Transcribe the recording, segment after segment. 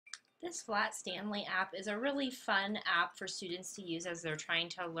This Flat Stanley app is a really fun app for students to use as they're trying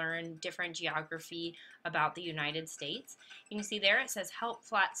to learn different geography about the United States. You can see there it says help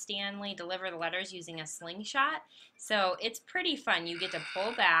Flat Stanley deliver the letters using a slingshot. So it's pretty fun. You get to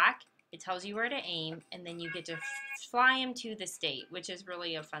pull back, it tells you where to aim, and then you get to fly them to the state, which is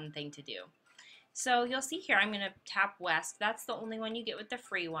really a fun thing to do. So you'll see here I'm going to tap west. That's the only one you get with the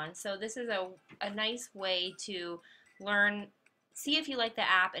free one. So this is a nice way to learn, see if you like the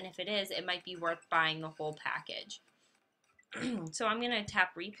app, and if it is, it might be worth buying the whole package. So I'm going to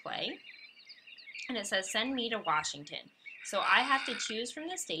tap replay, and it says send me to Washington. So I have to choose from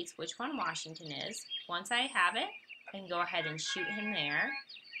the states which one Washington is. Once I have it, I can go ahead and shoot him there.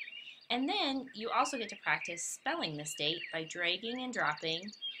 And then you also get to practice spelling the state by dragging and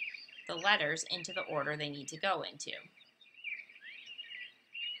dropping the letters into the order they need to go into.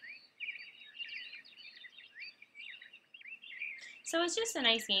 So it's just a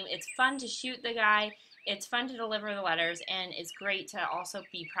nice game. It's fun to shoot the guy, it's fun to deliver the letters, and it's great to also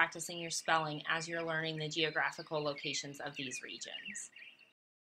be practicing your spelling as you're learning the geographical locations of these regions.